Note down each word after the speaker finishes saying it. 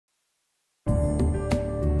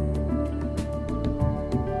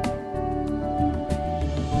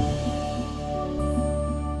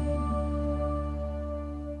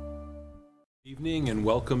evening and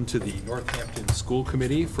welcome to the Northampton School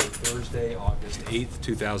Committee for Thursday, August 8th,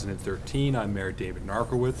 2013. I'm Mayor David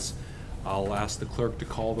Narkowitz. I'll ask the clerk to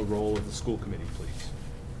call the roll of the school committee, please.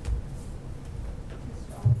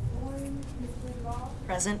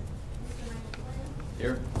 Present.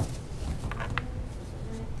 Here.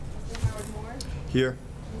 Here.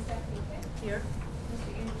 Here.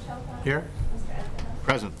 Here.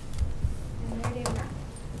 Present.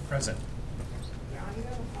 Present.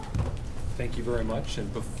 Thank you very much.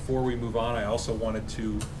 And before we move on, I also wanted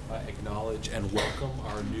to acknowledge and welcome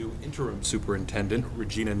our new interim superintendent,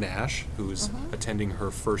 Regina Nash, who is attending her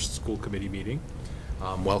first school committee meeting.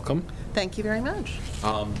 Welcome. Thank you very much.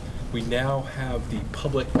 We now have the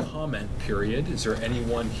public comment period. Is there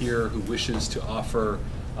anyone here who wishes to offer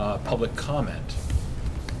public comment?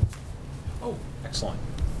 Oh, excellent.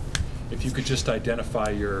 If you could just identify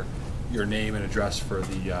your name and address for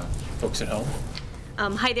the folks at home.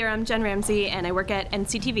 Hi there, I'm Jen Ramsey and I work at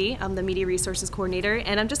NCTV. I'm the Media Resources Coordinator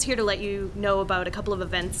and I'm just here to let you know about a couple of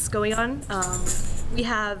events going on. We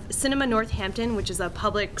have Cinema Northampton, which is a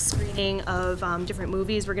public screening of different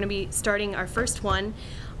movies. We're going to be starting our first one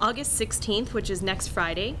August 16th, which is next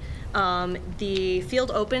Friday. The field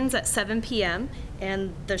opens at 7 p.m.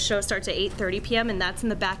 and the show starts at 8:30 p.m. and that's in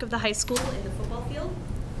the back of the high school in the football field.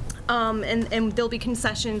 And there'll be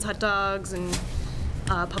concessions, hot dogs, and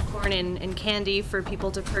popcorn and candy for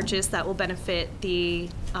people to purchase that will benefit the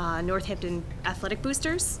Northampton Athletic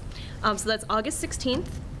Boosters. So that's August 16th,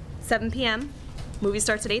 7 p.m. Movie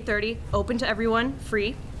starts at 8:30, open to everyone,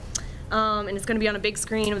 free. And it's going to be on a big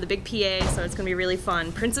screen with a big PA, so it's going to be really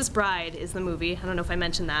fun. Princess Bride is the movie. I don't know if I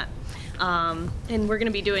mentioned that. And we're going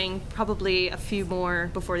to be doing probably a few more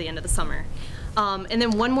before the end of the summer. And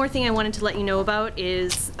then one more thing I wanted to let you know about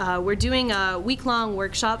is we're doing a week-long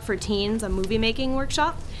workshop for teens, a movie-making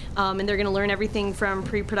workshop. And they're going to learn everything from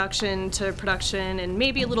pre-production to production and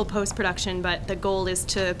maybe a little post-production, but the goal is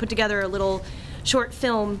to put together a little short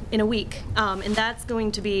film in a week. And that's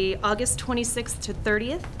going to be August 26th to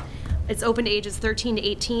 30th. It's open to ages 13 to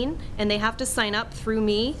 18, and they have to sign up through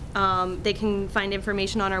me. They can find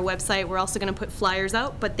information on our website. We're also going to put flyers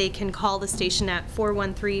out, but they can call the station at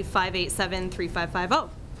 413-587-3550.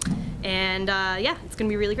 And yeah, it's going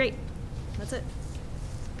to be really great. That's it.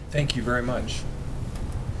 Thank you very much.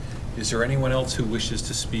 Is there anyone else who wishes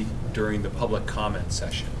to speak during the public comment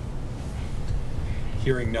session?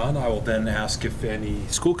 Hearing none, I will then ask if any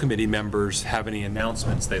school committee members have any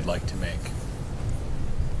announcements they'd like to make.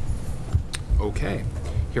 Okay.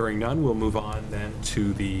 Hearing none, we'll move on then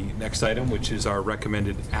to the next item, which is our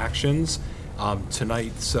recommended actions.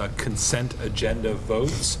 Tonight's consent agenda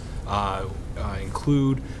votes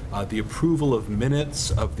include the approval of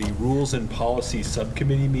minutes of the Rules and Policy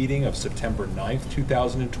Subcommittee meeting of September 9th,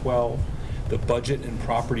 2012, the Budget and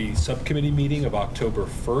Property Subcommittee meeting of October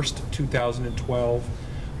 1st, 2012,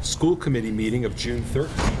 School Committee meeting of June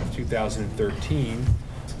 13th, 2013,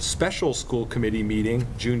 Special School Committee meeting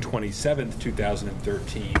June 27th,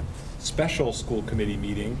 2013, Special School Committee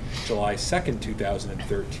meeting July 2nd,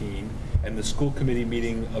 2013, and the School Committee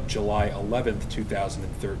meeting of July 11th,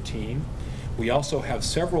 2013. We also have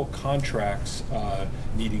several contracts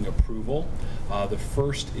needing approval. The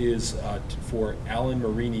first is for Allen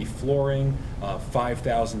Marini Flooring,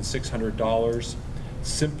 $5,600.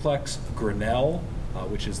 Simplex Grinnell,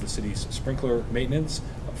 which is the city's sprinkler maintenance,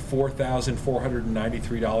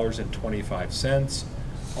 $4,493.25.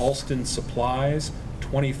 Alston Supplies,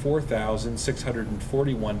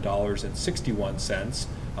 $24,641.61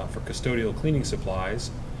 for custodial cleaning supplies.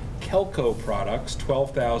 Kelco Products,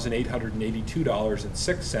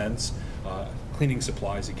 $12,882.06, cleaning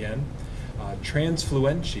supplies again.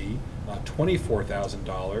 Transfluency,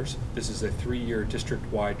 $24,000. This is a 3-year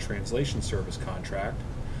district-wide translation service contract.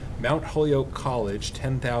 Mount Holyoke College,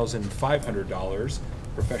 $10,500,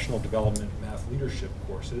 professional development math leadership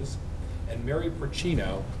courses. And Mary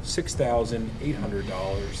Percino,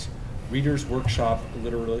 $6,800, Reader's Workshop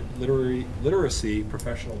Literacy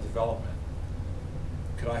Professional Development.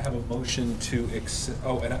 Could I have a motion to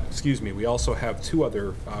excuse me, we also have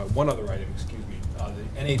one other item, excuse me. The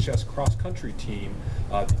NHS cross-country team,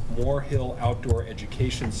 Moore Hill Outdoor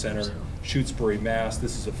Education Center, Shutesbury, Mass.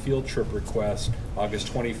 This is a field trip request,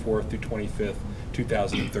 August 24th through 25th,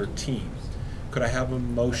 2013. Could I have a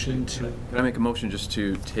motion to? Could I make a motion just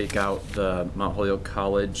to take out the Mount Holyoke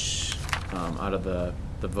College out of the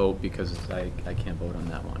vote because I can't vote on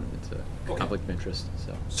that one. It's a conflict of interest.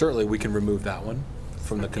 So certainly we can remove that one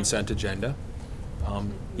from the consent agenda.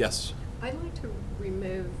 Yes. I'd like to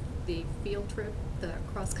remove the field trip, the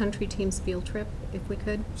cross-country team's field trip, if we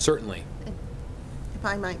could. Certainly. If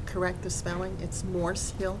I might correct the spelling, it's Morse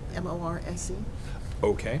Hill, M-O-R-S-E.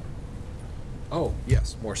 Okay. Oh,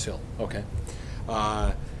 yes, Morse Hill, okay.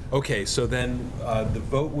 Okay, so then the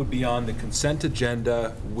vote would be on the consent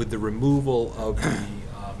agenda with the removal of the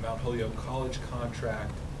Mount Holyoke College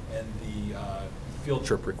contract and the field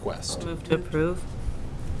trip request. Move to approve.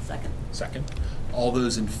 Second. Second. All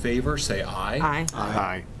those in favor, say aye. Aye.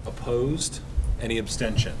 Aye. Opposed? Any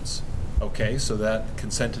abstentions? Okay, so that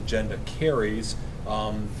consent agenda carries.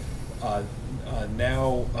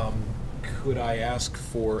 Now, could I ask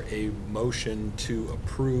for a motion to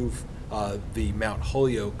approve the Mount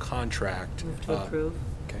Holyoke contract? Move to approve.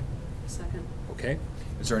 Okay. Second. Okay.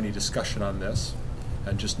 Is there any discussion on this?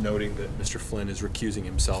 And just noting that Mr. Flynn is recusing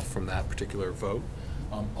himself from that particular vote.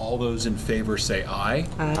 All those in favor say aye.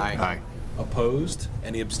 Aye. Opposed?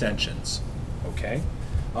 Any abstentions? Okay.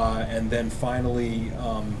 And then finally,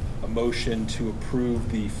 a motion to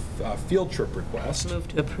approve the field trip request. Move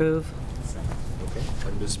to approve. Second. Okay.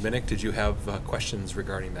 And Ms. Minnick, did you have questions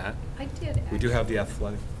regarding that? I did. We do have the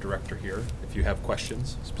athletic director here, if you have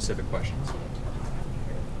questions, specific questions.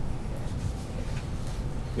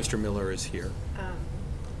 Mr. Miller is here.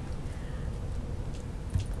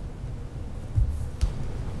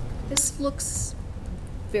 This looks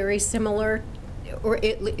very similar, or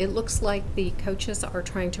it looks like the coaches are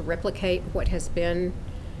trying to replicate what has been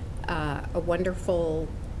a wonderful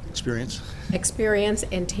experience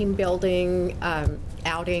and team building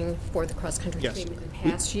outing for the cross-country Yes. team in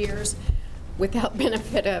past years without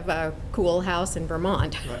benefit of a cool house in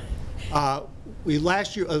Vermont.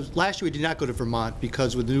 Last year we did not go to Vermont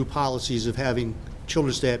because with the new policies of having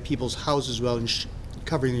children stay at people's houses well and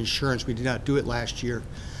covering the insurance, we did not do it last year.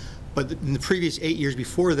 But in the previous 8 years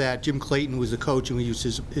before that, Jim Clayton was the coach, and we used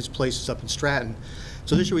his places up in Stratton.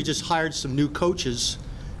 So this year we just hired some new coaches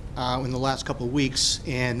in the last couple of weeks,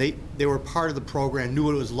 and they were part of the program, knew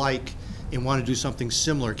what it was like, and wanted to do something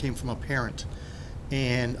similar. It came from a parent.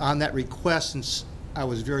 And on that request, since I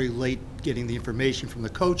was very late getting the information from the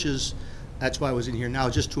coaches, that's why I was in here now,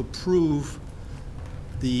 just to approve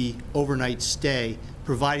the overnight stay,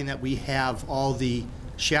 providing that we have all the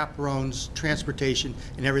chaperones, transportation,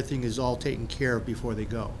 and everything is all taken care of before they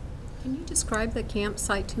go. Can you describe the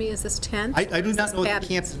campsite to me? Is this tent? I do not know what the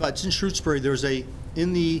camp is about. It's in Shrewsbury. There's I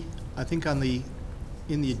think in the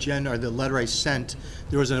agenda or the letter I sent,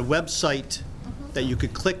 there was a website that you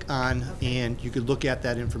could click on and you could look at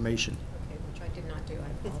that information. Okay, which I did not do.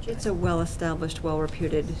 I apologize. It's a well-established,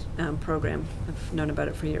 well-reputed program. I've known about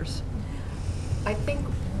it for years. I think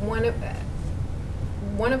one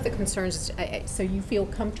of the concerns is, so you feel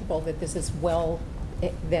comfortable that this is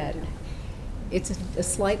that it's a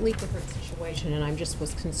slightly different situation, and I just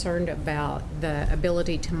was concerned about the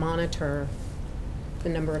ability to monitor the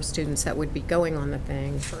number of students that would be going on the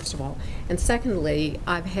thing, first of all. And secondly,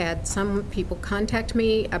 I've had some people contact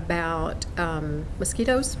me about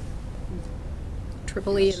mosquitoes,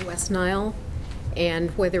 Tripoli and West Nile, and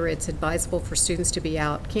whether it's advisable for students to be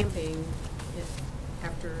out camping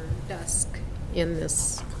after dusk in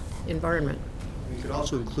this environment. We could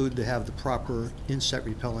also include to have the proper insect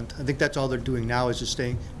repellent. I think that's all they're doing now is just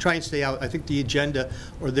try and stay out. I think the agenda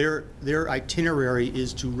or their itinerary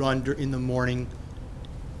is to run in the morning,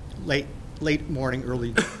 late morning, early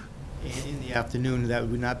and in the afternoon. That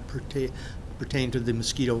would not pertain to the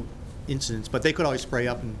mosquito incidents, but they could always spray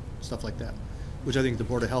up and stuff like that, which I think the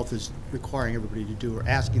Board of Health is requiring everybody to do or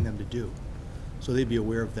asking them to do. So they'd be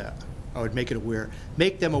aware of that. I would make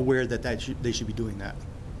them aware that they should be doing that.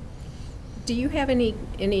 Do you have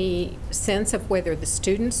any sense of whether the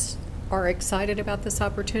students are excited about this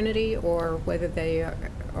opportunity or whether they are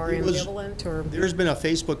ambivalent? Or there's been a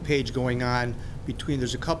Facebook page going on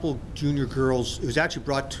there's a couple junior girls. It was actually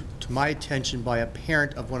brought to my attention by a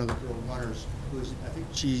parent of one of the girl runners I think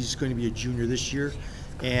she's going to be a junior this year.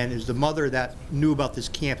 And it was the mother that knew about this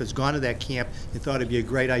camp, has gone to that camp and thought it'd be a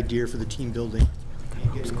great idea for the team building.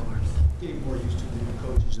 And getting more used to the new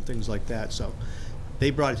coaches and things like that. So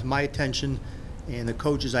they brought it to my attention, and the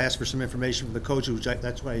coaches, I asked for some information from the coaches,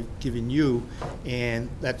 that's what I've given you, and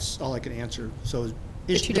that's all I can answer. So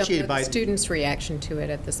but you don't know the students' reaction to it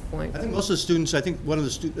at this point? I think most of the students, I think one of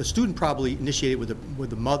the student probably initiated with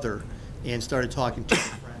the mother and started talking to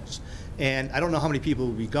her friends. And I don't know how many people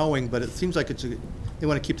will be going, but it seems like they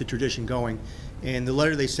want to keep the tradition going. And the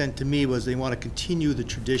letter they sent to me was they want to continue the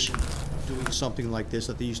tradition of doing something like this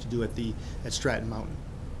that they used to do at Stratton Mountain.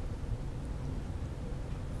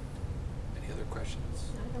 Any other questions?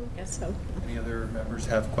 I don't guess so. Any other members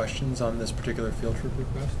have questions on this particular field trip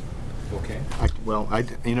request? Okay. Well,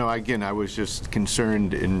 again, I was just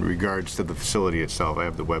concerned in regards to the facility itself. I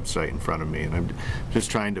have the website in front of me, and I'm just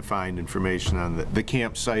trying to find information on the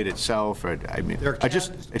campsite itself. At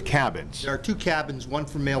cabins. There are 2 cabins, one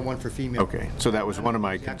for male, one for female. Okay, so that was one of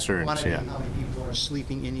my concerns, I yeah. don't know how many people are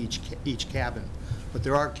sleeping in each cabin, but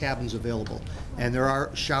there are cabins available, and there are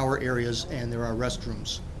shower areas, and there are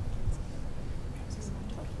restrooms.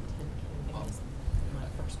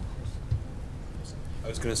 I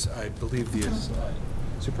was going to say, I believe the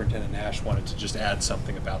Superintendent Nash wanted to just add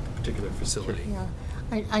something about the particular facility. Yeah,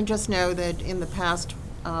 I just know that in the past,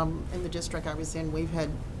 in the district I was in, we've had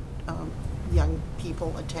young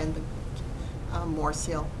people attend the Morse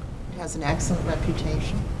Hill. It has an excellent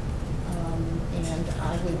reputation, and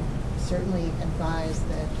I would certainly advise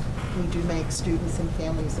that we do make students and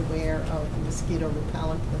families aware of the mosquito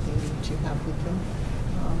repellent that they need to have with them.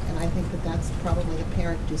 And I think that that's probably a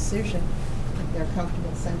parent decision. If they're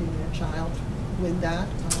comfortable sending their child with that,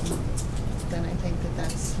 then I think that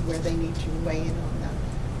that's where they need to weigh in on that.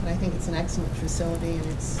 And I think it's an excellent facility, and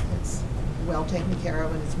it's well taken care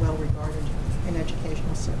of, and it's well regarded in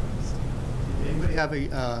educational circles. Anybody have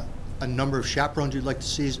a number of chaperones you'd like to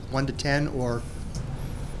see, 1 to 10, or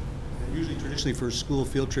usually traditionally for school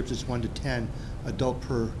field trips it's 1 to 10 adult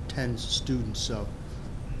per 10 students, so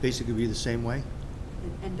basically be the same way?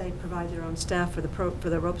 And they provide their own staff for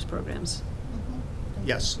the ropes programs.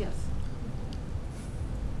 Yes. Yes.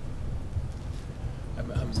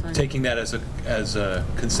 I'm taking that as a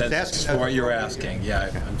consensus for what you're asking. Yeah,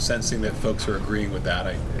 I'm sensing that folks are agreeing with that,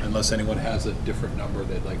 unless anyone has a different number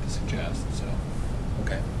they'd like to suggest. So,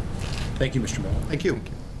 okay. Thank you, Mr. Mullen. Thank you.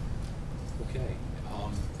 Okay.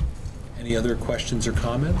 Any other questions or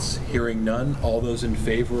comments? Hearing none, all those in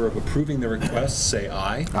favor of approving the request say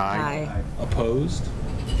aye. Aye. Opposed?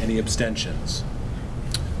 Any abstentions?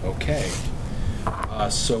 Okay.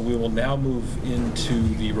 So we will now move into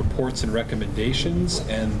the reports and recommendations,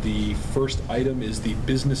 and the first item is the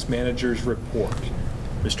business manager's report.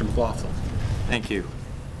 Mr. McLaughlin. Thank you.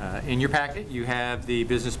 In your packet, you have the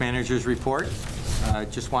business manager's report.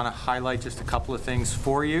 Just want to highlight just a couple of things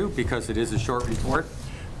for you because it is a short report.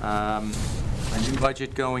 A new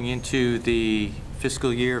budget going into the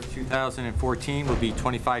fiscal year of 2014 will be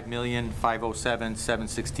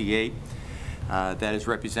 $25,507,768. That is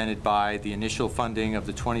represented by the initial funding of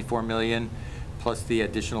the $24 million, plus the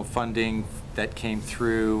additional funding that came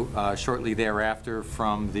through shortly thereafter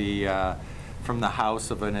from the House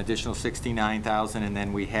of an additional $69,000, and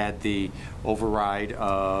then we had the override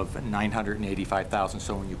of $985,000.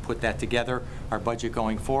 So when you put that together, our budget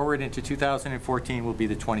going forward into 2014 will be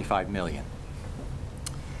the $25 million.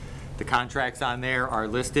 The contracts on there are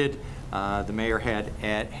listed. The mayor had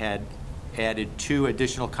added 2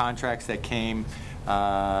 additional contracts that came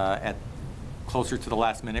at closer to the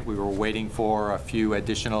last minute. We were waiting for a few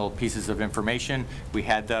additional pieces of information. We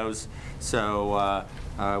had those, so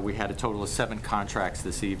we had a total of 7 contracts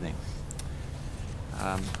this evening.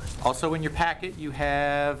 Also in your packet, you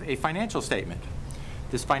have a financial statement.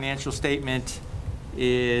 This financial statement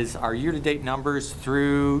is our year-to-date numbers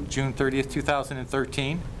through June 30th,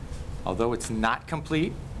 2013. Although it's not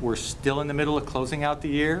complete, we're still in the middle of closing out the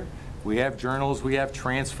year. We have journals, we have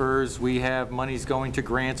transfers, we have monies going to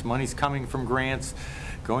grants, monies coming from grants,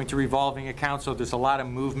 going to revolving accounts, so there's a lot of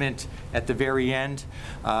movement at the very end.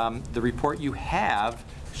 The report you have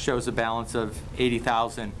shows a balance of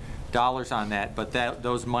 $80,000 on that, but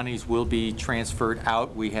those monies will be transferred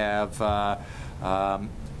out. We have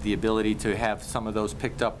the ability to have some of those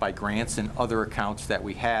picked up by grants and other accounts that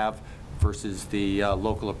we have versus the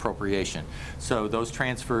local appropriation. So those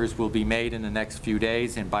transfers will be made in the next few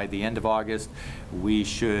days, and by the end of August, we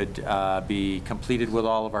should be completed with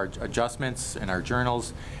all of our adjustments and our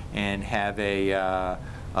journals and have a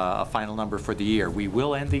final number for the year. We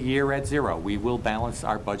will end the year at 0. We will balance,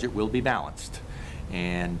 our budget will be balanced.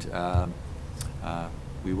 And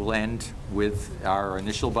we will end with our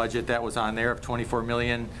initial budget that was on there of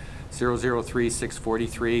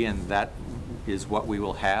 $24,000,003,643, and that is what we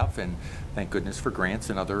will have, and thank goodness for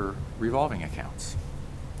grants and other revolving accounts.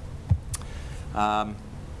 I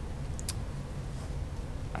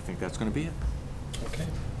think that's going to be it. Okay.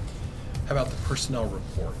 How about the personnel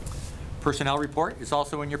report? Personnel report is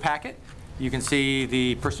also in your packet. You can see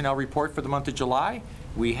the personnel report for the month of July.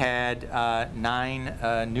 We had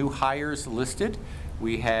 9 new hires listed.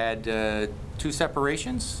 We had 2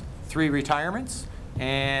 separations, 3 retirements,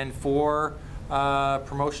 and 4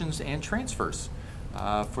 promotions and transfers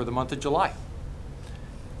for the month of July.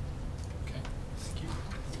 Okay, thank you.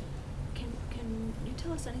 Can you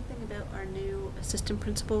tell us anything about our new assistant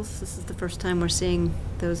principals? This is the first time we're seeing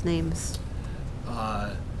those names.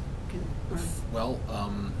 Well,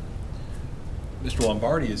 Mr.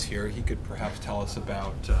 Lombardi is here. He could perhaps tell us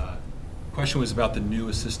about, question was about the new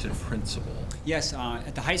assistant principal. Yes,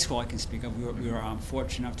 at the high school I can speak of, we were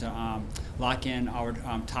fortunate enough to lock in our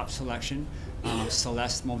top selection,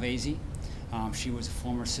 Celeste Mulvasey. She was a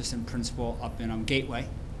former assistant principal up in Gateway,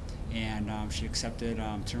 and she accepted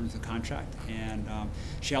terms of the contract. And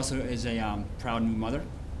she also is a proud new mother,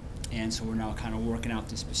 and so we're now kind of working out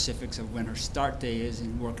the specifics of when her start day is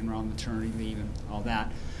and working around maternity leave and all that.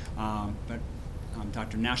 But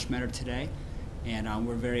Dr. Nash met her today, and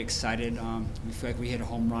we're very excited. We feel like we hit a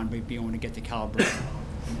home run by being able to get the caliber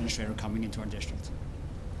administrator coming into our district.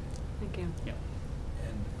 Thank you. Yep.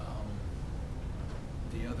 And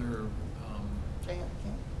the other, JFK.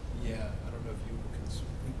 yeah, I don't know if you can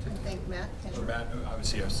speak to I think Matt can. Or Matt,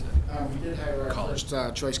 obviously, yes. We did hire our College.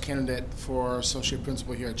 first choice candidate for associate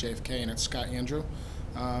principal here at JFK, and it's Scott Andrew.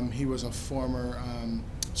 He was a former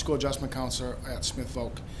school adjustment counselor at Smith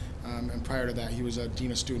Volk, and prior to that, he was a dean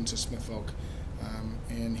of students at Smith Volk.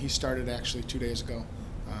 And he started actually 2 days ago,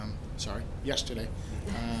 yesterday,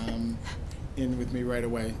 in with me right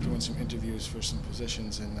away, doing some interviews for some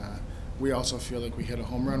positions. And we also feel like we hit a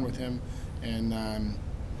home run with him, and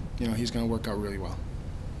you know, he's going to work out really well.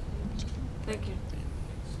 Thank you.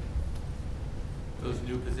 Those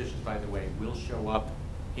new positions, by the way, will show up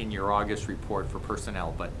in your August report for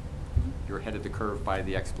personnel, but you're ahead of the curve by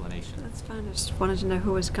the explanation. That's fine. I just wanted to know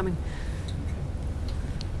who was coming.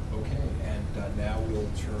 Okay, and now we'll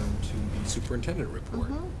turn to the superintendent report.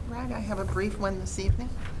 Right, I have a brief one this evening.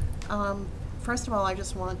 First of all, I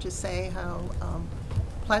just wanted to say how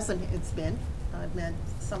pleasant it's been. I've met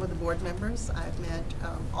some of the board members. I've met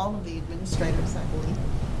all of the administrators, I believe,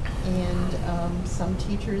 and some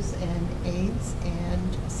teachers and aides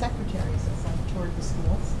and secretaries as I've toured the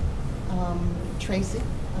schools. Tracy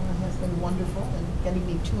has been wonderful in getting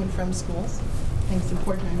me to and from schools. I think it's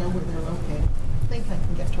important I know where they're located. I think I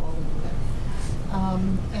can get to all of them.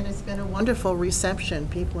 And it's been a wonderful reception.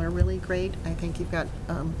 People are really great. I think you've got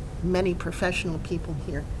many professional people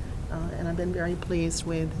here. And I've been very pleased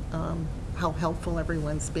with how helpful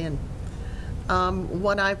everyone's been.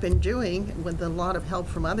 What I've been doing, with a lot of help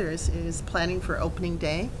from others, is planning for opening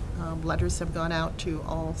day. Letters have gone out to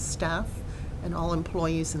all staff and all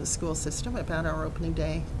employees in the school system about our opening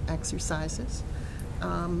day exercises.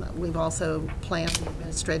 We've also planned the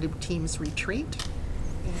administrative team's retreat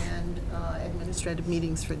and administrative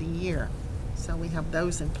meetings for the year. So we have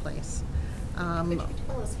those in place. Could you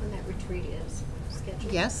tell us when that retreat is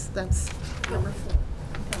scheduled? Yes, that's number 4.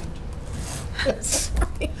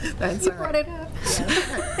 Sorry. That's you all brought right. it up. Yes.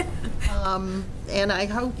 And I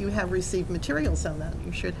hope you have received materials on that.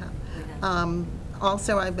 You should have.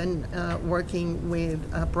 Also, I've been working with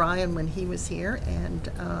Brian when he was here,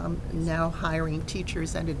 and now hiring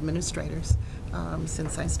teachers and administrators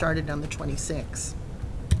since I started on the 26th.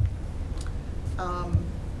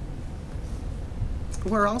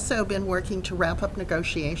 We're also been working to wrap up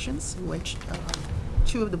negotiations, which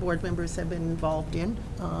 2 of the board members have been involved in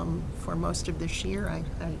for most of this year, I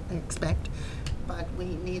expect. But we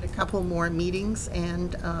need a couple more meetings,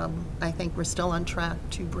 and I think we're still on track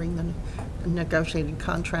to bring the negotiated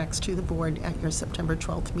contracts to the board at your September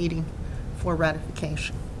 12th meeting for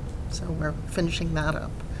ratification. So we're finishing that up.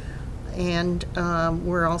 And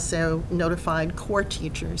we're also notified core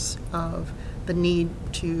teachers of the need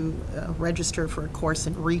to register for a course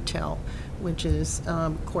in retail, which is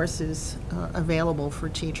courses available for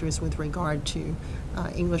teachers with regard to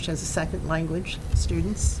English as a second language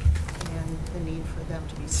students and the need for them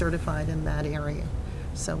to be certified in that area.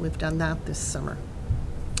 So we've done that this summer.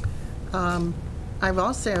 I've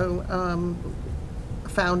also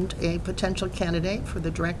found a potential candidate for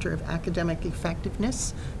the Director of Academic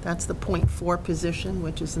Effectiveness. That's the .4 position,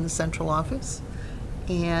 which is in the central office.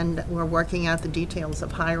 And we're working out the details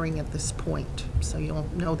of hiring at this point. So you'll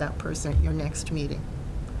know that person at your next meeting.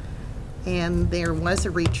 And there was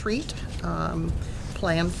a retreat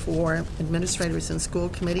planned for administrators and school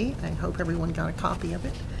committee. I hope everyone got a copy of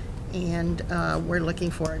it. And we're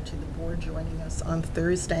looking forward to the board joining us on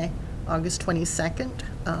Thursday, August 22nd,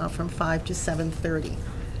 from 5 to 7:30.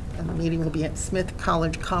 And the meeting will be at Smith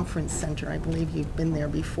College Conference Center. I believe you've been there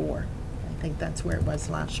before. I think that's where it was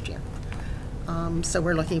last year. So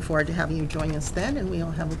we're looking forward to having you join us then, and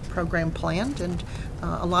we'll have a program planned and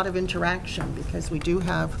a lot of interaction, because we do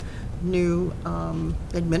have new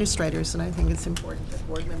administrators, and I think it's important that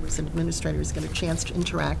board members and administrators get a chance to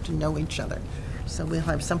interact and know each other. So we'll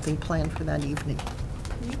have something planned for that evening.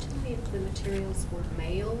 Can you tell me if the materials were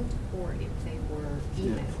mailed or if they were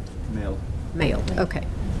emailed? Mailed. Mailed, okay.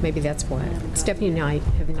 Maybe that's why. Stephanie and I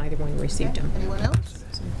have neither one received them. Anyone else?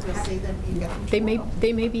 We'll see them again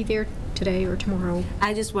They may be there today or tomorrow.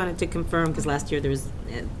 I just wanted to confirm, because last year there was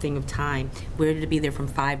a thing of time, we're to be there from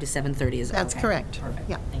 5 to 7:30, is it? That's okay? correct. Perfect.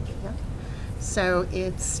 Yeah. Thank you. Yeah. So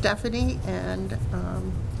it's Stephanie and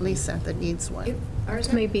Lisa that needs one.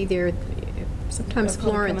 Ours may be there, sometimes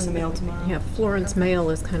It'll probably come Florence. in the mail tomorrow. Yeah, Florence mail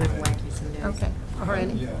is kind of wacky some days. Okay, all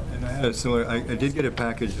righty. Yeah, and I had a similar, I did get a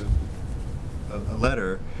package of a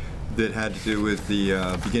letter that had to do with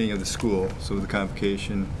the beginning of the school, so the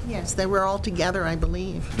convocation. Yes, they were all together, I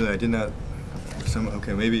believe. I did not,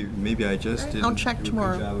 okay, maybe I just didn't I'll check do a good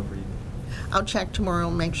tomorrow. job of reading. I'll check tomorrow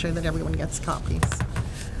and make sure that everyone gets copies.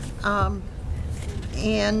 I've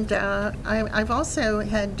also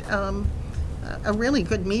had a really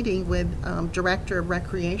good meeting with Director of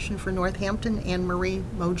Recreation for Northampton, Anne Marie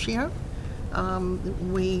Moggio.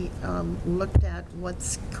 We looked at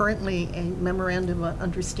what's currently a memorandum of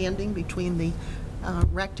understanding between the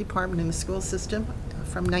rec department and the school system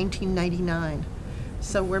from 1999.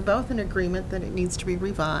 So we're both in agreement that it needs to be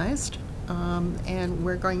revised, and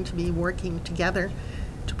we're going to be working together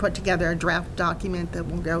to put together a draft document that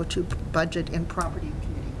will go to Budget and Property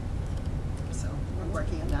Committee. So we're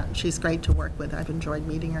working on that. She's great to work with. I've enjoyed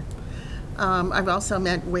meeting her. I've also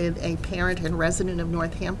met with a parent and resident of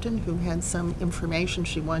Northampton who had some information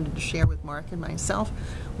she wanted to share with Mark and myself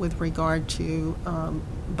with regard to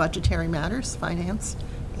budgetary matters, finance,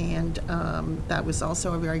 and that was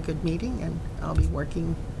also a very good meeting, and I'll be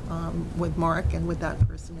working with Mark and with that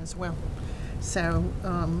person as well. So,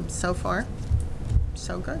 so far,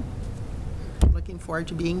 so good. Looking forward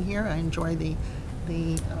to being here. I enjoy the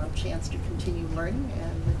chance to continue learning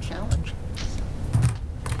and the challenge.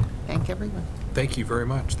 Thank everyone. Thank you very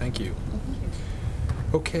much. Thank you.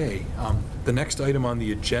 Okay, the next item on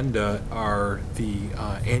the agenda are the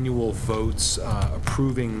annual votes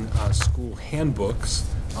approving school handbooks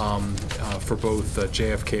for both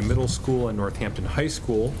JFK Middle School and Northampton High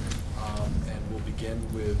School. And we'll begin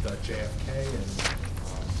with JFK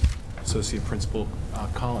and Associate Principal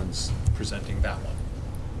Collins presenting that one.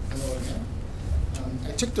 Hello again.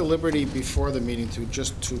 I took the liberty before the meeting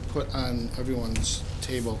to put on everyone's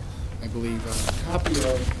table, I believe, a copy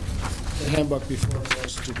of the handbook before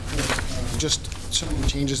us to put just some of the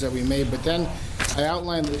changes that we made. But then I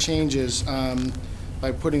outlined the changes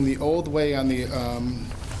by putting the old way on the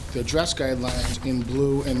dress guidelines in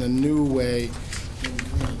blue and the new way in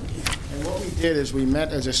green. And what we did is we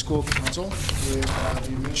met as a school council with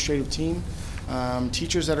the administrative team,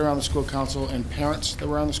 teachers that are on the school council, and parents that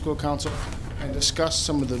were on the school council, and discussed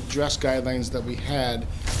some of the dress guidelines that we had.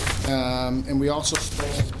 And we also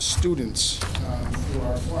spoke to students through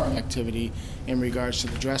our forum activity in regards to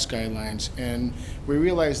the dress guidelines. And we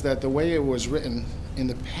realized that the way it was written in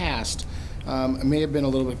the past it may have been a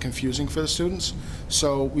little bit confusing for the students.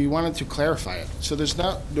 So we wanted to clarify it. So there's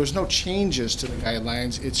no changes to the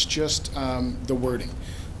guidelines. It's just the wording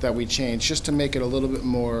that we changed, just to make it a little bit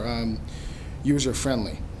more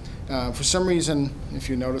user-friendly. For some reason, if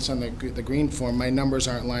you notice on the green form, my numbers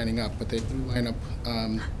aren't lining up, but they do line up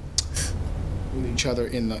with each other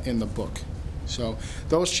in the book. So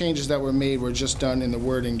those changes that were made were just done in the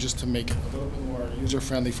wording, just to make it a little bit more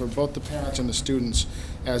user-friendly for both the parents and the students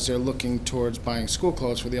as they're looking towards buying school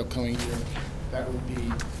clothes for the upcoming year. That would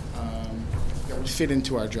be that would fit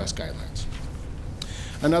into our dress guidelines.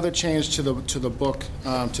 Another change to the book,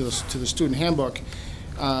 to the student handbook,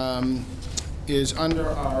 is under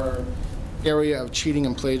our area of cheating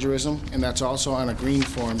and plagiarism, and that's also on a green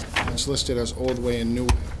form. It's listed as old way and new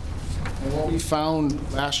way. And what we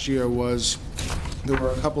found last year was there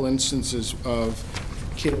were a couple instances of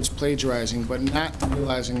kids plagiarizing, but not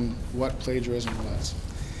realizing what plagiarism was.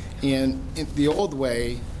 And in the old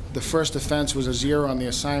way, the first offense was a 0 on the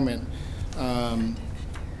assignment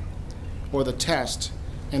or the test,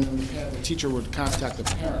 and then the teacher would contact the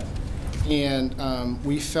parent. And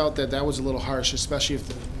we felt that that was a little harsh, especially if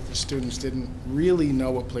the students didn't really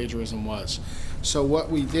know what plagiarism was. So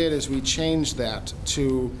what we did is we changed that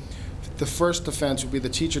to the first offense would be the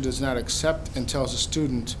teacher does not accept and tells the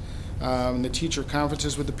student. The teacher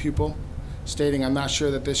conferences with the pupil, stating, I'm not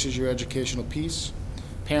sure that this is your educational piece.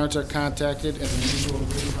 Parents are contacted, and the usual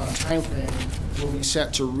time frame will be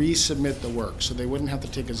set to resubmit the work. So they wouldn't have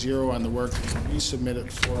to take a 0 on the work, and resubmit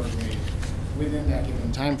it for a grade within that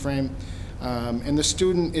given time frame. And the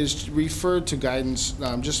student is referred to guidance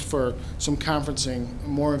just for some conferencing.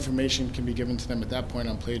 More information can be given to them at that point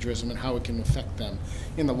on plagiarism and how it can affect them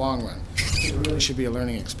in the long run. It really should be a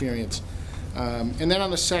learning experience. And then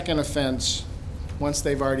on the second offense, once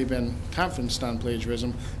they've already been conferenced on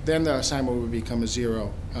plagiarism, then the assignment would become a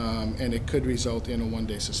 0, and it could result in a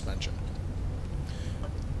 1-day suspension.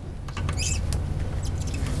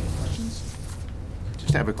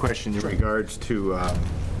 just have a question in regards to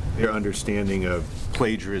their understanding of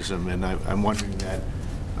plagiarism, and I'm wondering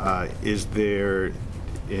that, is there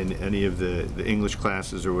in any of the English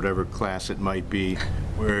classes or whatever class it might be,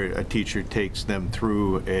 where a teacher takes them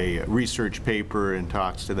through a research paper and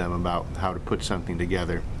talks to them about how to put something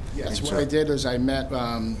together? Yes, what I did is I met,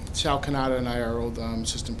 Sal Canada and I, our old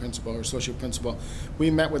assistant principal or associate principal,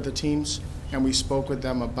 we met with the teams and we spoke with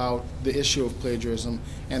them about the issue of plagiarism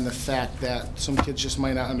and the fact that some kids just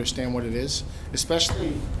might not understand what it is, especially,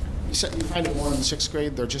 you find it more in the 6th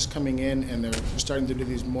grade, they're just coming in and they're starting to do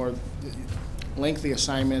these more lengthy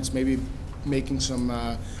assignments, maybe making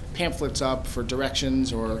some pamphlets up for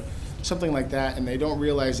directions or something like that, and they don't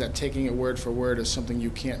realize that taking it word for word is something you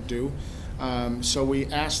can't do. So we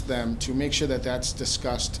asked them to make sure that that's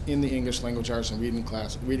discussed in the English language arts and reading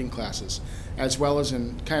classes, as well as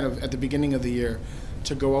in kind of at the beginning of the year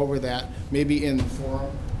to go over that, maybe in the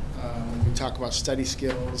forum, when we talk about study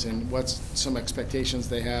skills and what's some expectations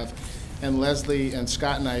they have. And Leslie and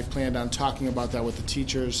Scott and I planned on talking about that with the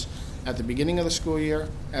teachers at the beginning of the school year,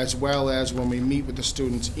 as well as when we meet with the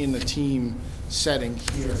students in the team setting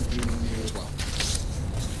here as well.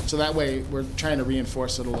 So that way, we're trying to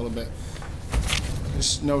reinforce it a little bit.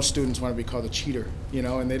 No students want to be called a cheater, you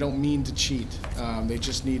know, and they don't mean to cheat. They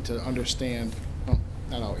just need to understand, well,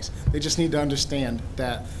 not always, they just need to understand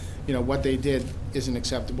that, you know, what they did isn't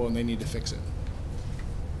acceptable and they need to fix it.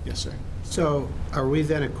 Yes, sir. So are we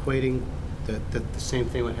then equating that the same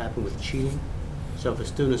thing would happen with cheating? So if a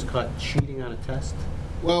student is caught cheating on a test?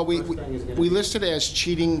 Well, we listed it as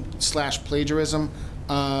cheating/plagiarism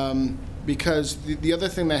because the other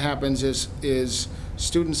thing that happens is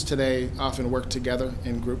students today often work together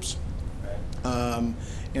in groups. And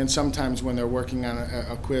sometimes when they're working on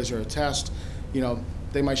a quiz or a test, you know,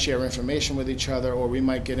 they might share information with each other, or we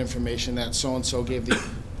might get information that so-and-so gave the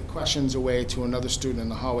questions away to another student in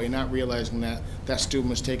the hallway, not realizing that that student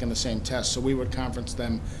was taking the same test. So we would conference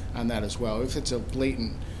them on that as well. If it's a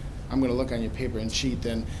blatant, I'm going to look on your paper and cheat,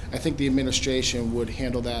 then I think the administration would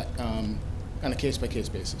handle that on a case-by-case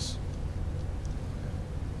basis,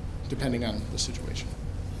 depending on the situation.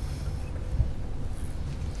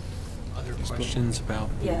 Other questions about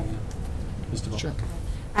the, Yeah. Sure.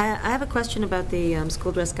 I have a question about the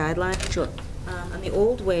school dress guideline. Sure. On the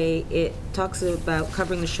old way, it talks about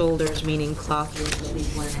covering the shoulders, meaning cloth is at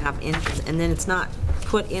least 1.5 inches, and then it's not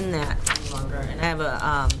put in that any longer. And I have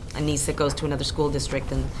a niece that goes to another school district,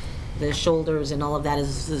 and the shoulders and all of that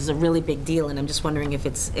is a really big deal, and I'm just wondering if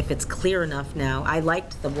it's clear enough now. I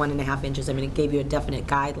liked the 1.5 inches. I mean, it gave you a definite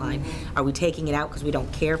guideline. Are we taking it out because we don't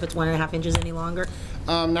care if it's 1.5 inches any longer?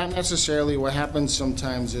 Not necessarily. What happens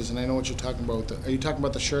sometimes is, and I know what you're talking about. Are you talking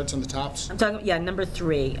about the shirts and the tops? I'm talking, yeah, number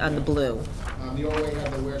 3 on the blue. The old way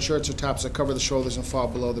had to wear shirts or tops that cover the shoulders and fall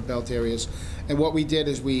below the belt areas. And what we did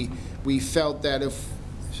is we felt that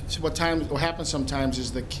what happens sometimes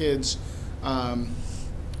is the kids,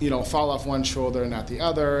 you know, fall off one shoulder and not the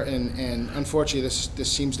other, and unfortunately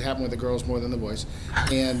this seems to happen with the girls more than the boys.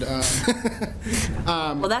 And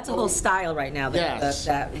well, that's a whole style right now.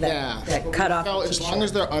 That cut off. As long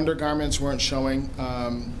as their undergarments weren't showing,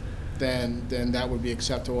 then that would be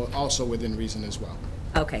acceptable, also within reason as well.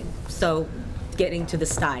 Okay, so getting to the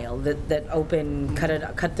style, that open,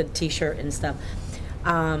 cut the t-shirt and stuff.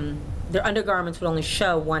 Their undergarments would only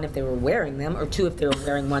show, 1, if they were wearing them, or 2, if they were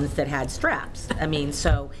wearing ones that had straps. I mean,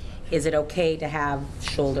 so is it okay to have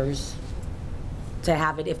shoulders, to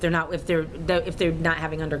have it if they're not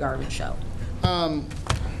having undergarment show?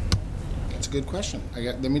 That's a good question.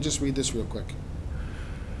 Let me just read this real quick.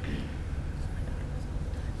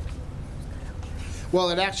 Well,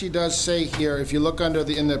 it actually does say here, if you look under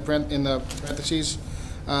in the parentheses,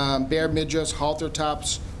 bare midriffs, halter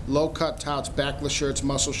tops, low-cut tops, backless shirts,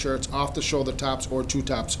 muscle shirts, off-the-shoulder tops, or 2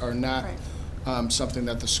 tops are not something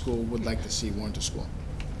that the school would like to see worn to school.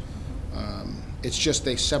 It's just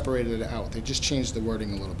they separated it out. They just changed the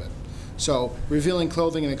wording a little bit. So revealing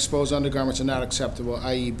clothing and exposed undergarments are not acceptable,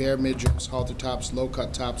 i.e. bare midriffs, halter tops,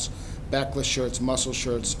 low-cut tops, backless shirts, muscle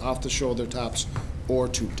shirts, off-the-shoulder tops, or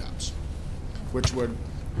tube tops, which would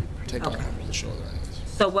take off the shoulder.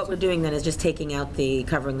 So what we're doing then is just taking out the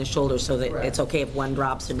covering the shoulders so that it's okay if one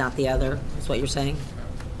drops and not the other, is what you're saying?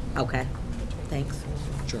 Okay, thanks.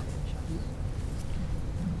 Sure.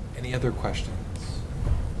 Any other questions?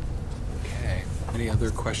 Okay. Any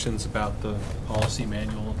other questions about the policy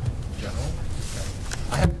manual in general?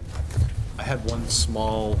 Okay. I had one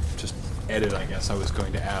small just edit, I guess, I was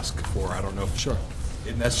going to ask for. I don't know if sure.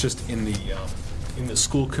 And that's just in the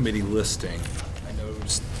school committee listing.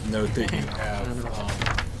 Note that you have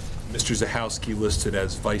Mr. Zahowski listed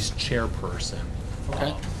as vice chairperson.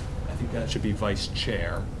 Okay. I think that should be vice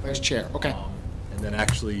chair. Vice chair, okay. And then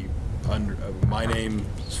actually, under, my name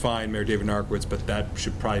is fine, Mayor David Narkowitz, but that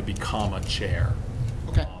should probably be comma chair.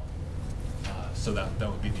 Okay. So that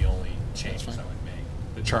would be the only changes I would make.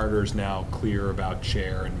 The charter is now clear about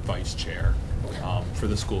chair and vice chair for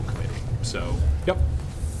the school committee. So, yep.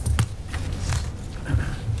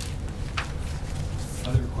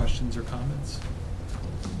 Other questions or comments?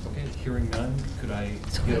 Okay, hearing none, could I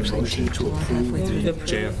get a motion to approve the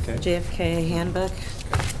JFK? JFK handbook.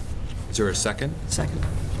 Is there a second? Second.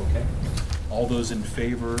 Okay. All those in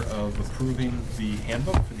favor of approving the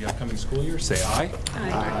handbook for the upcoming school year, say aye.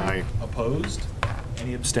 Aye. Opposed?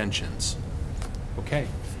 Any abstentions? Okay,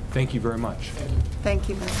 thank you very much. Thank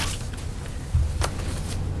you very much.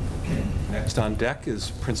 Next on deck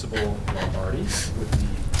is Principal Lombardi with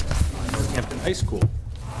the Northampton High School.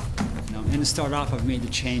 Now, and to start off, I've made the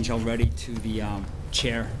change already to the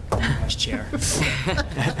chair, vice chair.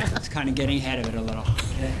 It's kind of getting ahead of it a little.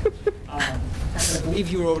 Okay. I believe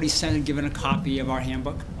you were already sent and given a copy of our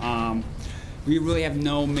handbook. We really have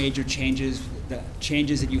no major changes. The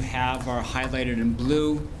changes that you have are highlighted in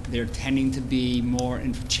blue. They're tending to be more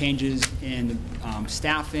changes in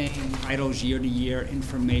staffing, titles year to year,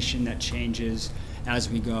 information that changes as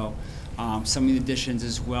we go. Some of the additions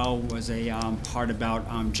as well was a part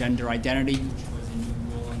about gender identity, which was a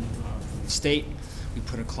new rule in the state. We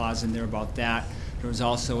put a clause in there about that. There was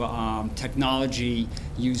also technology,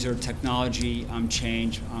 user technology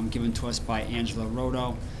change given to us by Angela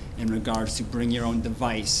Roto in regards to bring your own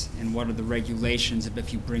device and what are the regulations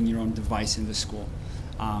if you bring your own device into school.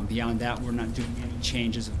 Beyond that, we're not doing any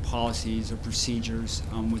changes of policies or procedures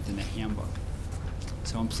within the handbook.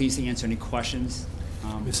 So I'm pleased to answer any questions.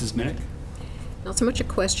 Mrs. Minnick? Not so much a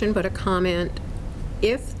question, but a comment.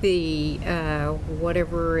 If the,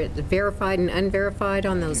 whatever, it's verified and unverified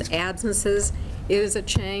on those absences is a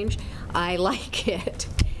change, I like it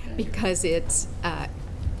because it's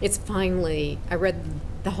finally, I read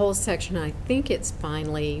the whole section, I think it's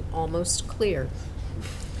finally almost clear.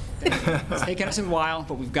 It's taken us a while,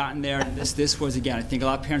 but we've gotten there. And this was, again, I think a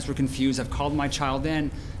lot of parents were confused. I've called my child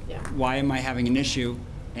in. Yeah. Why am I having an issue?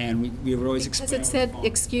 And we were always explaining. Because it said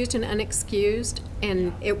excused and unexcused,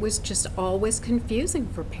 and it was just always confusing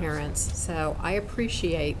for parents. So I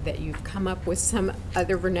appreciate that you've come up with some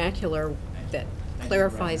other vernacular that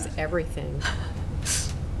clarifies everything.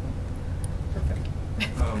 Perfect.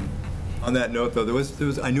 On that note, though, there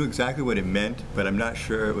was I knew exactly what it meant, but I'm not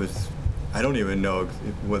sure it was. I don't even know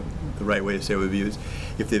what the right way to say it would be is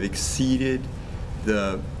if they've exceeded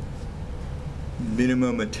the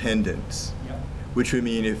minimum attendance, which would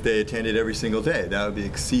mean if they attended every single day, that would be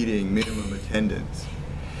exceeding minimum attendance.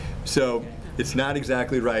 So it's not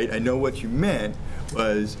exactly right. I know what you meant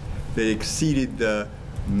was they exceeded the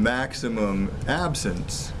maximum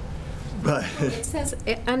absence, but it says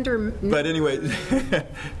under. But anyway,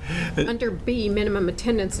 under B, minimum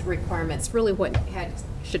attendance requirements. Really, what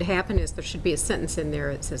should happen is there should be a sentence in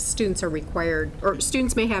there that says students are required, or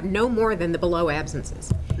students may have no more than the below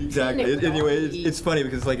absences. Exactly. Anyway, it's funny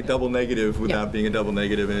because it's like a double negative without being a double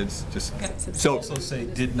negative, and it's just so. Also say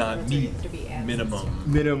did not meet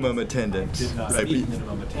minimum attendance. Did not meet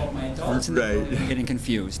minimum attendance. Right. I'm getting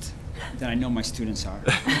confused. That I know my students are.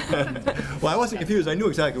 Well, I wasn't confused. I knew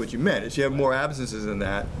exactly what you meant. If you have more absences than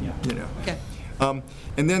that, you know. Okay.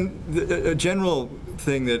 And then a general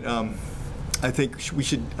thing that I think we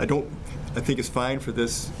should. I think it's fine for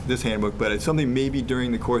this handbook, but it's something maybe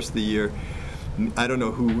during the course of the year. I don't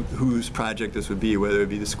know whose project this would be, whether it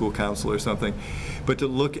be the school council or something, but to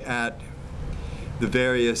look at the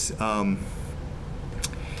various the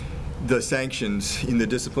sanctions in the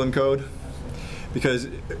discipline code. Because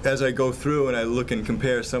as I go through and I look and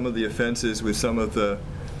compare some of the offenses with some of the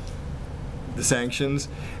sanctions,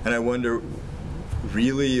 and I wonder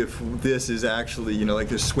really if this is actually, you know, like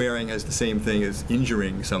there's swearing as the same thing as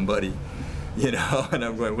injuring somebody, you know, and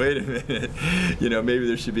I'm going, wait a minute, you know, maybe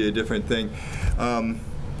there should be a different thing. There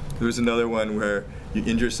was another one where you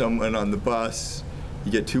injure someone on the bus,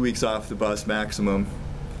 you get 2 weeks off the bus maximum,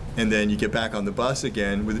 and then you get back on the bus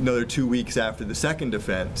again with another 2 weeks after the second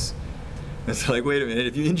offense. It's like, wait a minute,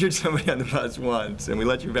 if you injured somebody on the bus once and we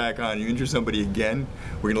let you back on, you injure somebody again,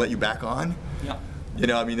 we're going to let you back on? Yeah. You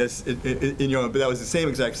know, I mean, that's, you know, but that was the same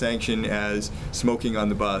exact sanction as smoking on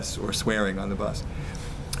the bus or swearing on the bus.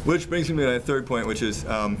 Which brings me to my third point, which is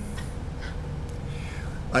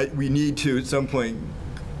we need to, at some point,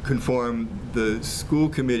 conform the school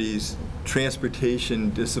committee's transportation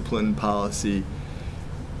discipline policy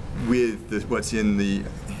with what's in the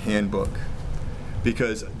handbook,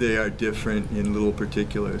 because they are different in little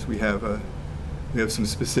particulars. We have some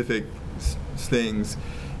specific things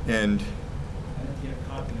And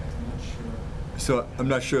so I'm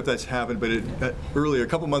not sure if that's happened, but earlier, a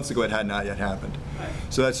couple months ago, it had not yet happened.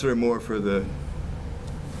 So that's sort of more for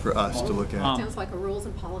us to look at. Sounds like a rules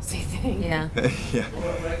and policy thing. Yeah. Yeah.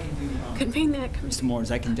 Could mean that. Mr. Moores,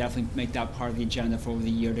 I can definitely make that part of the agenda for over the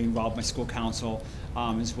year to involve my school council,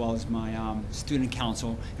 as well as my student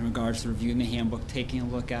council in regards to reviewing the handbook, taking a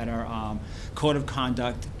look at our code of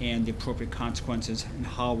conduct and the appropriate consequences and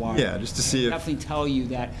how our... Yeah, just to see if... definitely tell you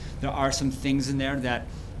that there are some things in there that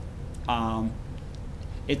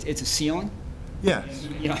it's a ceiling. Yeah.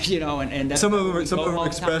 And that's some of them are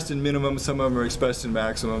expressed in minimums, some of them are expressed in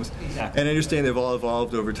maximums. Exactly. And I understand they've all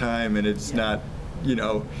evolved over time, and it's not,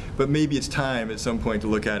 but maybe it's time at some point to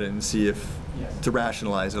look at it and see if, to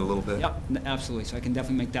rationalize it a little bit. Yep, absolutely. So I can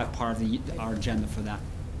definitely make that part of our agenda for that.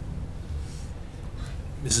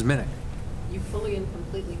 Mrs. Minnick. You fully and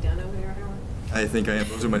completely done over there, Howard? I think I am.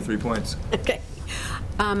 Those are my 3 points. Okay.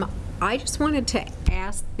 I just wanted to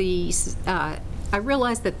ask I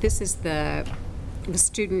realize that this is the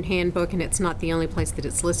student handbook, and it's not the only place that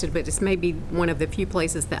it's listed, but it's maybe one of the few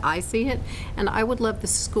places that I see it. And I would love the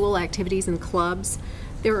school activities and clubs.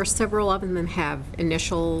 There are several of them that have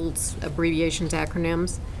initials, abbreviations,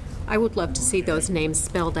 acronyms. I would love to see those names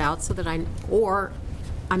spelled out so that I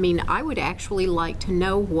would actually like to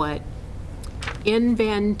know what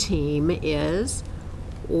InVen team is,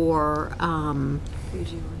 or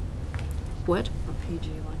PG line. what? A PG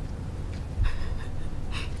line.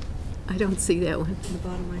 I don't see that one. In the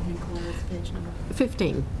bottom right-hand corner, it's page number.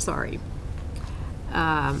 15, sorry.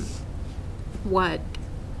 What?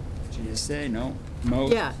 GSA, no.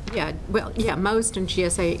 Most. Yeah, well, yeah, most and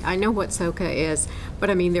GSA. I know what SOCA is,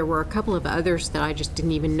 but I mean, there were a couple of others that I just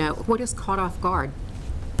didn't even know. What is Caught Off Guard?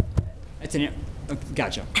 It's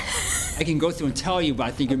gotcha. I can go through and tell you, but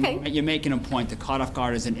I think you're making a point. The Caught Off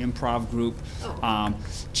Guard is an improv group. Oh.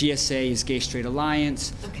 GSA is Gay Straight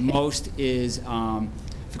Alliance. Okay. Most is, I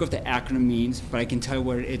forget what the acronym means, but I can tell you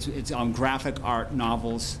what it's graphic art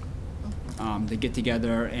novels. They get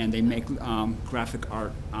together and they make graphic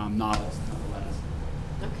art novels.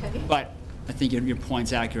 Okay. But I think your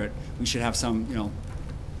point's accurate. We should have some,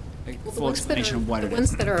 full explanation of what it is. The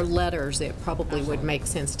ones that are letters, it probably would make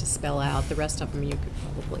sense to spell out. The rest of them you could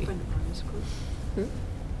probably.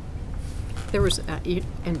 There was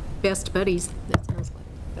and Best Buddies.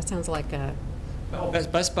 That sounds like a.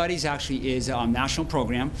 Best Buddies actually is a national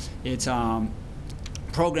program. It's a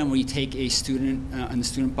program where you take a student in the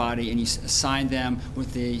student body and you assign them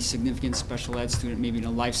with a significant special ed student, maybe in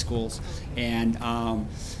a life schools, and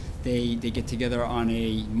they get together on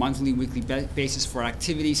a monthly, weekly basis for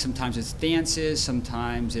activities. Sometimes it's dances,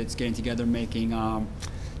 sometimes it's getting together making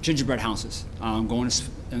gingerbread houses, going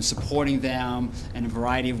and supporting them in a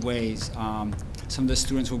variety of ways. Some of the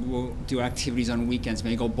students will do activities on weekends,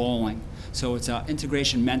 may go bowling. So it's an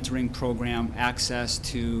integration mentoring program, access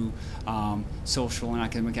to social and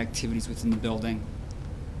academic activities within the building.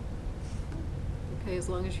 Okay, as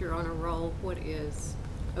long as you're on a roll, what is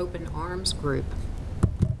Open Arms Group?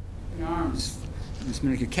 Open Arms. Ms.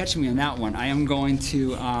 Minnick, you're catching me on that one. I am going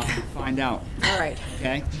to find out. All right.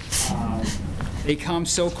 Okay. They come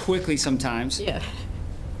so quickly sometimes. Yeah.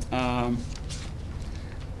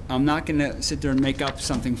 I'm not going to sit there and make up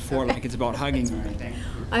something for like it's about hugging or anything.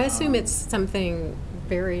 I assume it's something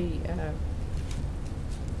very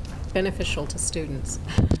beneficial to students.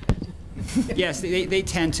 Yes, they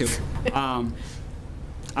tend to.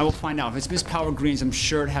 I will find out. If it's Ms. Power Greens, I'm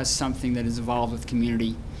sure it has something that is involved with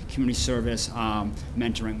community service,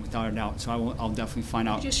 mentoring, without a doubt. So I'll definitely find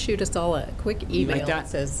out. You just shoot us all a quick email like that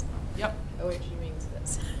says, yep. OHG means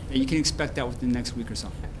this. Yeah, you can expect that within the next week or so.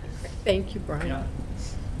 Thank you, Brian. Yeah.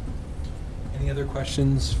 Any other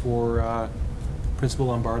questions for Principal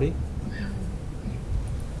Lombardi?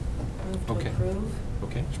 Okay.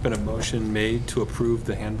 Okay. There's been a motion made to approve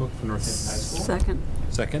the handbook for Northampton High School. Second.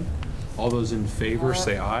 Second. All those in favor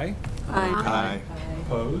say aye. Aye.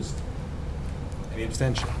 Opposed? Any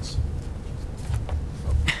abstentions?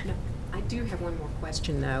 No, I do have one more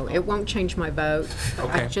question, though. It won't change my vote, but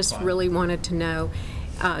I Okay, just fine. really wanted to know.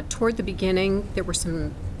 Toward the beginning, there were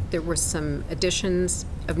some additions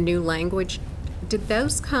of new language. Did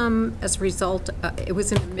those come as a result? It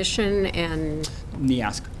was an omission and.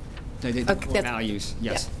 NEASC. The Okay, core that's- values.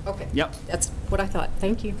 Yes. Yeah, okay. Yep. That's what I thought.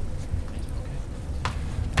 Thank you.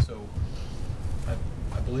 So,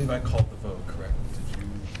 I believe I called the vote, correct? Did you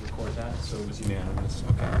record that? So it was unanimous?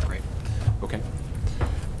 Okay, great. Okay.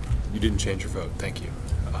 You didn't change your vote, thank you.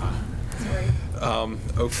 Sorry.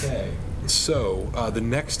 Okay, so the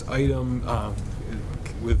next item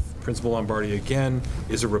with Principal Lombardi again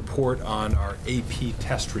is a report on our AP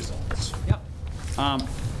test results. Yep.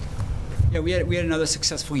 Yeah, we had another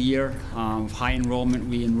successful year of high enrollment.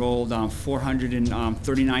 We enrolled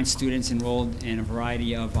 439 students enrolled in a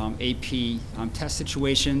variety of AP test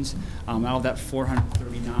situations. Out of that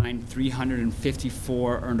 439,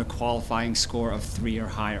 354 earned a qualifying score of 3 or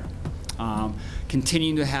higher.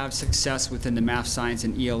 Continuing to have success within the math, science,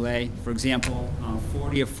 and ELA. For example,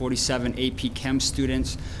 40 of 47 AP Chem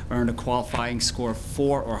students earned a qualifying score of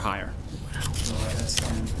 4 or higher. So that's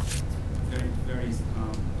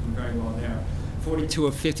very well there. 42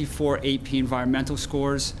 of 54 AP environmental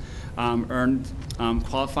scores earned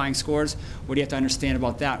qualifying scores. What do you have to understand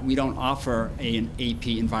about that? We don't offer an AP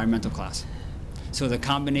environmental class. So the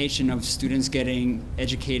combination of students getting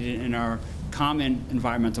educated in our common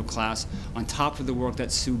environmental class on top of the work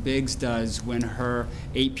that Sue Biggs does when her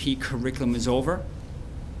AP curriculum is over,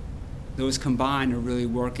 those combined are really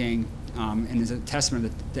working and is a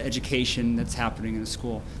testament to the education that's happening in the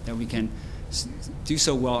school, that we can do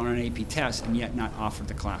so well on an AP test and yet not offer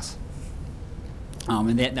the class.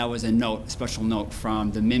 And that was a note, a special note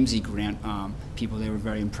from the MIMSI grant people. They were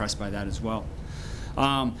very impressed by that as well.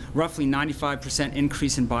 Roughly 95%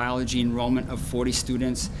 increase in biology enrollment of 40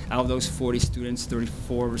 students. Out of those 40 students,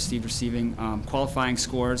 34 receiving qualifying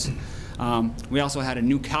scores. We also had a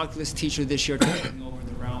new calculus teacher this year taking over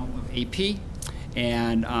the realm of AP,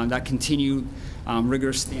 and that continued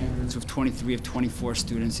rigorous standards with 23 of 24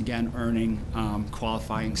 students, again, earning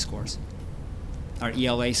qualifying scores. Our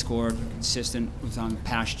ELA scores are consistent with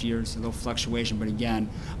past years, a little fluctuation, but again,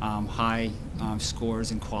 high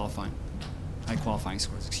scores in qualifying. High qualifying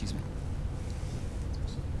scores, excuse me.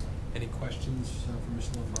 Any questions for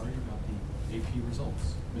Mr. Lombardi about the AP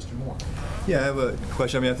results? Mr. Moore. Yeah, I have a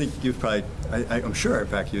question. I mean, I think you've probably, I'm sure, in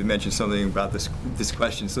fact, you mentioned something about this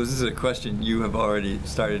question. So this is a question you have already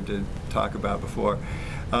started to talk about before.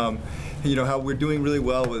 You know, how we're doing really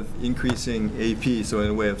well with increasing AP, so in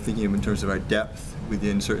a way of thinking of in terms of our depth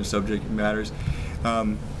within certain subject matters.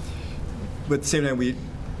 But at the same time, we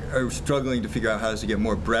are struggling to figure out how to get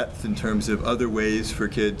more breadth in terms of other ways for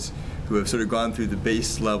kids who have sort of gone through the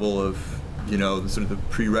base level of, you know, sort of the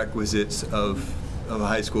prerequisites of a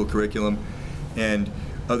high school curriculum, and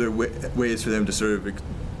other ways for them to sort of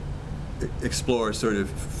explore, sort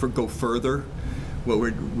of go further.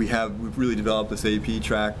 We've really developed this AP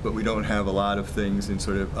track, but we don't have a lot of things in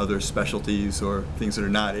sort of other specialties or things that are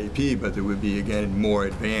not AP, but that would be, again, more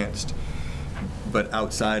advanced, but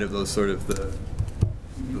outside of those sort of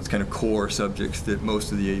those kind of core subjects that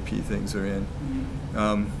most of the AP things are in.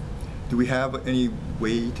 Do we have any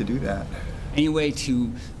way to do that? Any way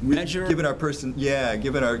to measure? Given our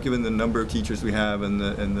given the number of teachers we have and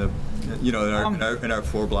the you know, in our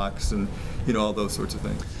 4 blocks and, you know, all those sorts of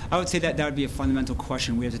things. I would say that would be a fundamental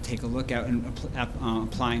question we have to take a look at in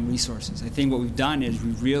applying resources. I think what we've done is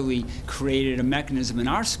we've really created a mechanism in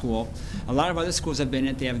our school. A lot of other schools I've been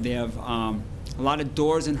at, they have a lot of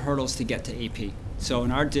doors and hurdles to get to AP. So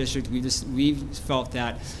in our district, we've felt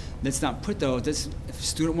that let's not put those. If a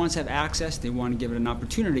student wants to have access, they want to give it an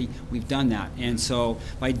opportunity, we've done that. And so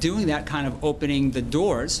by doing that, kind of opening the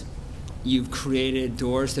doors, you've created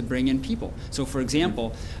doors to bring in people. So for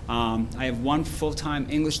example, I have one full-time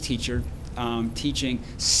English teacher teaching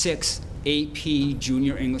 6 AP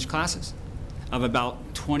junior English classes of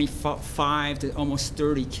about 25 to almost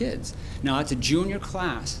 30 kids. Now that's a junior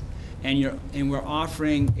class, and we're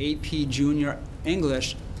offering AP junior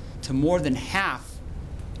English to more than half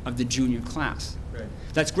of the junior class. Right.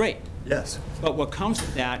 That's great. Yes. But what comes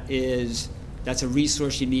with that is that's a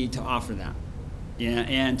resource you need to offer that. Yeah,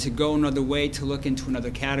 and to go another way, to look into another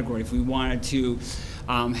category. If we wanted to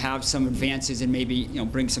have some advances and maybe, you know,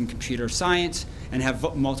 bring some computer science and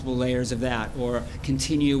have multiple layers of that, or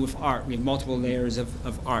continue with art. We have multiple layers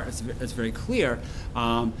of art. That's very clear.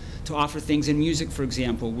 To offer things in music, for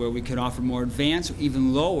example, where we could offer more advanced, or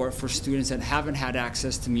even lower for students that haven't had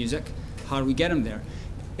access to music. How do we get them there?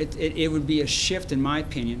 It would be a shift, in my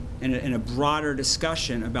opinion, in a broader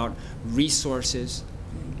discussion about resources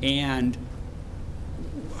and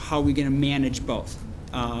how are we going to manage both.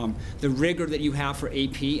 The rigor that you have for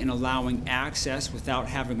AP and allowing access without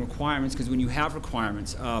having requirements, because when you have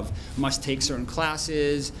requirements of must take certain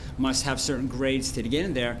classes, must have certain grades to get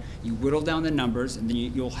in there, you whittle down the numbers, and then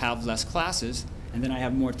you'll have less classes, and then I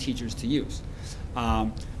have more teachers to use.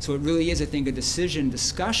 So it really is, I think, a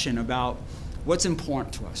discussion about what's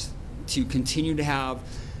important to us, to continue to have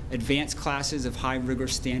advanced classes of high rigor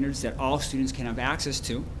standards that all students can have access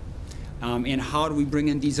to, and how do we bring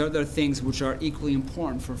in these other things which are equally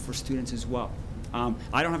important for students as well.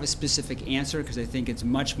 I don't have a specific answer because I think it's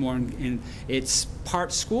much more it's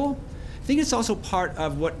part school I think it's also part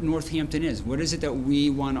of what Northampton is. What is it that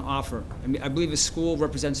we want to offer? I mean, I believe a school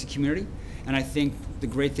represents the community, and I think the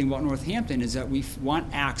great thing about Northampton is that we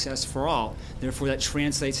want access for all. Therefore, that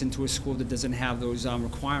translates into a school that doesn't have those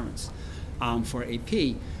requirements for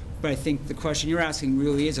AP. But I think the question you're asking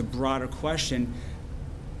really is a broader question.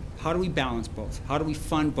 How do we balance both? How do we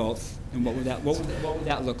fund both? And what would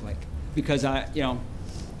that look like? Because I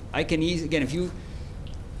can easily, again, if you,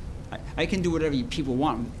 I can do whatever people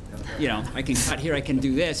want. You know, I can cut here, I can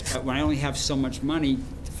do this, but when I only have so much money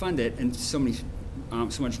to fund it and so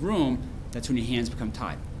much room, that's when your hands become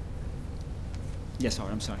tied. Yes,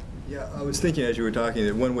 Howard, I'm sorry. Yeah, I was thinking as you were talking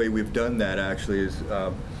that one way we've done that actually is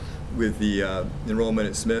with the enrollment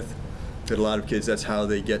at Smith. That a lot of kids, that's how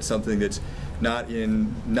they get something that's not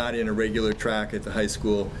in a regular track at the high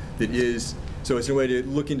school. That is, so it's a way to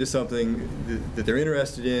look into something that they're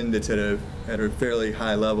interested in that's at a fairly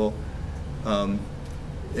high level.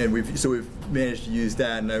 And we've managed to use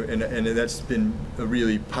that, and that's been a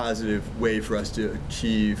really positive way for us to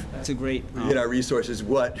achieve. That's a great in our resources.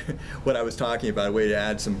 What I was talking about, a way to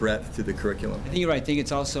add some breadth to the curriculum. I think you're right. I think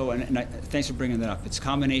it's also, thanks for bringing that up. It's a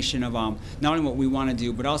combination of not only what we want to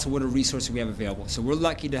do, but also what are resources we have available. So we're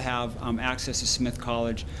lucky to have access to Smith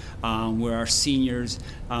College, where our seniors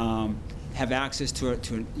have access to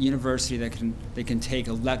a university that they can take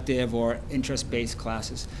elective or interest-based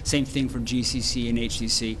classes. Same thing for GCC and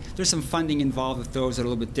HCC. There's some funding involved with those that are a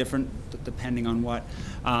little bit different depending on what.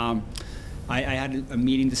 I had a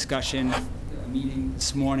meeting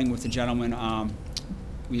this morning with a gentleman.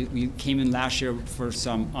 We came in last year for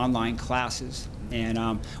some online classes,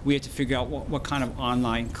 and we had to figure out what kind of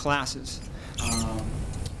online classes.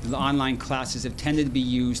 The online classes have tended to be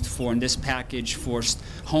used for, in this package, for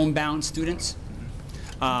homebound students,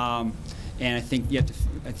 and I think we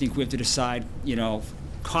have to decide, you know,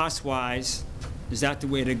 cost-wise, is that the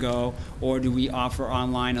way to go, or do we offer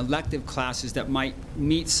online elective classes that might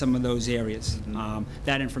meet some of those areas?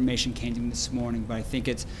 That information came to me this morning, but I think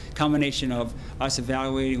it's a combination of us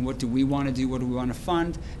evaluating what do we want to do, what do we want to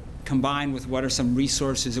fund, combined with what are some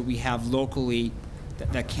resources that we have locally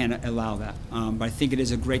that can allow that. But I think it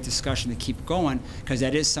is a great discussion to keep going, because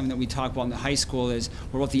that is something that we talk about in the high school is,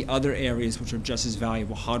 what about the other areas which are just as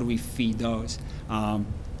valuable? How do we feed those? And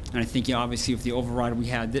I think, you know, obviously with the override we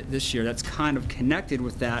had this year, that's kind of connected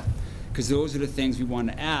with that, because those are the things we want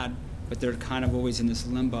to add, but they're kind of always in this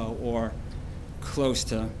limbo or close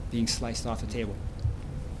to being sliced off the table.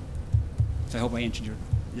 So I hope I answered your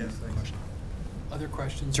question. Other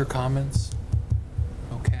questions or comments?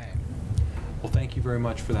 Okay. Well, thank you very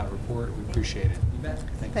much for that report. We appreciate it. You bet.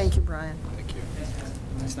 Thank you, Brian. Thank you.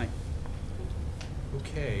 Nice night.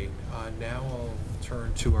 Okay, now I'll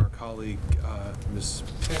turn to our colleague, Ms.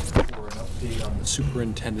 Pitt, for an update on the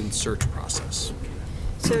superintendent search process.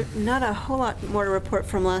 So not a whole lot more to report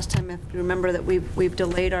from last time. If you remember that we've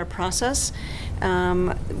delayed our process.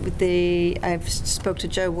 I've spoke to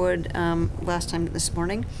Joe Wood last time this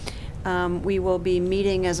morning. We will be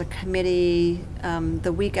meeting as a committee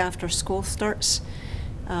the week after school starts.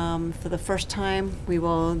 For the first time, we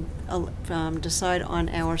will decide on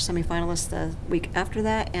our semifinalists the week after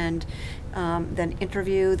that, and then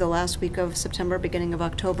interview the last week of September, beginning of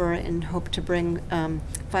October, and hope to bring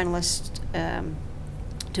finalists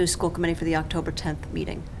to school committee for the October 10th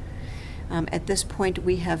meeting. At this point,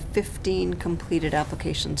 we have 15 completed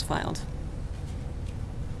applications filed.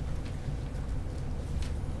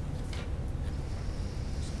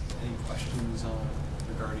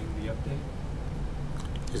 Regarding the update?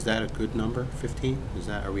 Is that a good number, 15?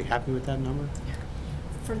 Are we happy with that number?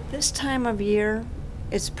 For this time of year,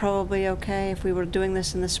 it's probably okay. If we were doing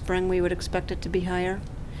this in the spring, we would expect it to be higher.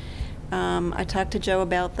 I talked to Joe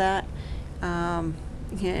about that. And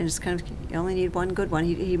it's kind of, you only need one good one.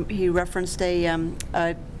 He referenced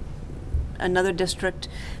another district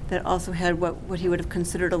that also had what he would have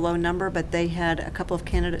considered a low number, but they had a couple of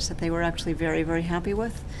candidates that they were actually very, very happy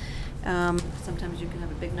with. Sometimes you can have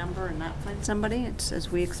a big number and not find somebody. It's,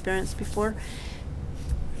 as we experienced before.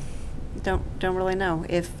 Don't really know.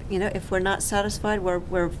 If we're not satisfied,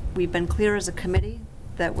 we've been clear as a committee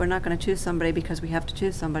that we're not going to choose somebody because we have to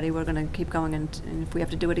choose somebody. We're going to keep going, and if we have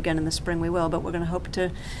to do it again in the spring, we will. But we're going to hope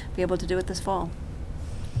to be able to do it this fall.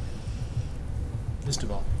 Ms.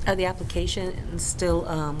 Duvall. Are the applications still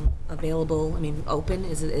available? I mean, open?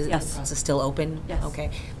 Is Yes. the process still open? Yes. Okay.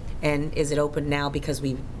 And is it open now because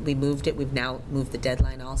we moved it? We've now moved the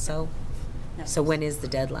deadline also? No. So when is the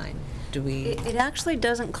deadline? Do we? It actually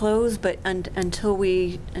doesn't close, but until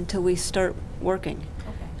we start working.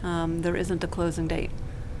 Okay. There isn't a closing date.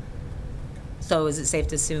 So is it safe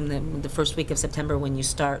to assume that the first week of September when you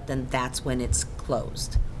start, then that's when it's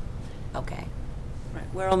closed? Okay.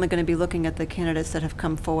 Right. We're only going to be looking at the candidates that have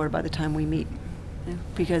come forward by the time we meet,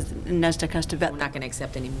 because NESDEC has to vet We're them. not going to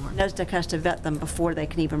accept any more. NESDEC has to vet them before they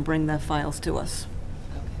can even bring the files to us.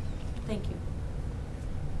 Okay. Thank you.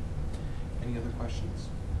 Any other questions?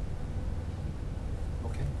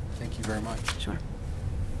 Okay, thank you very much. Sure.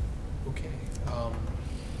 Okay,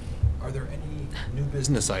 are there any new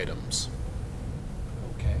business items?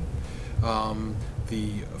 Okay.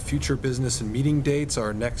 The future business and meeting dates,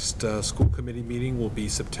 our next school committee meeting will be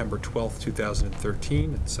September 12th,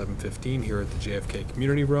 2013 at 7:15 here at the JFK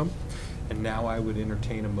Community Room. And now I would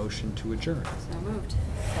entertain a motion to adjourn. So moved.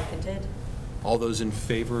 Seconded. All those in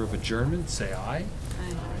favor of adjournment, say aye.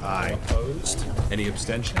 Aye. Aye. Opposed? Any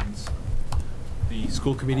abstentions? The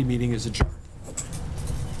school committee meeting is adjourned.